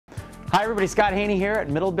Hi everybody, Scott Haney here at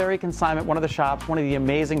Middlebury Consignment, one of the shops, one of the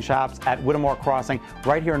amazing shops at Whittemore Crossing,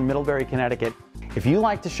 right here in Middlebury, Connecticut. If you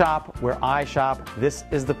like to shop where I shop, this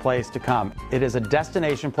is the place to come. It is a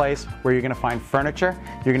destination place where you're going to find furniture,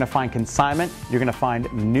 you're going to find consignment, you're going to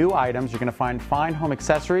find new items, you're going to find fine home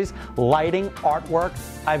accessories, lighting, artwork.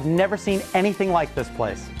 I've never seen anything like this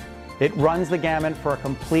place. It runs the gamut for a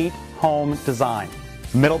complete home design.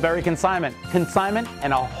 Middlebury Consignment,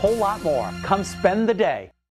 and a whole lot more. Come spend the day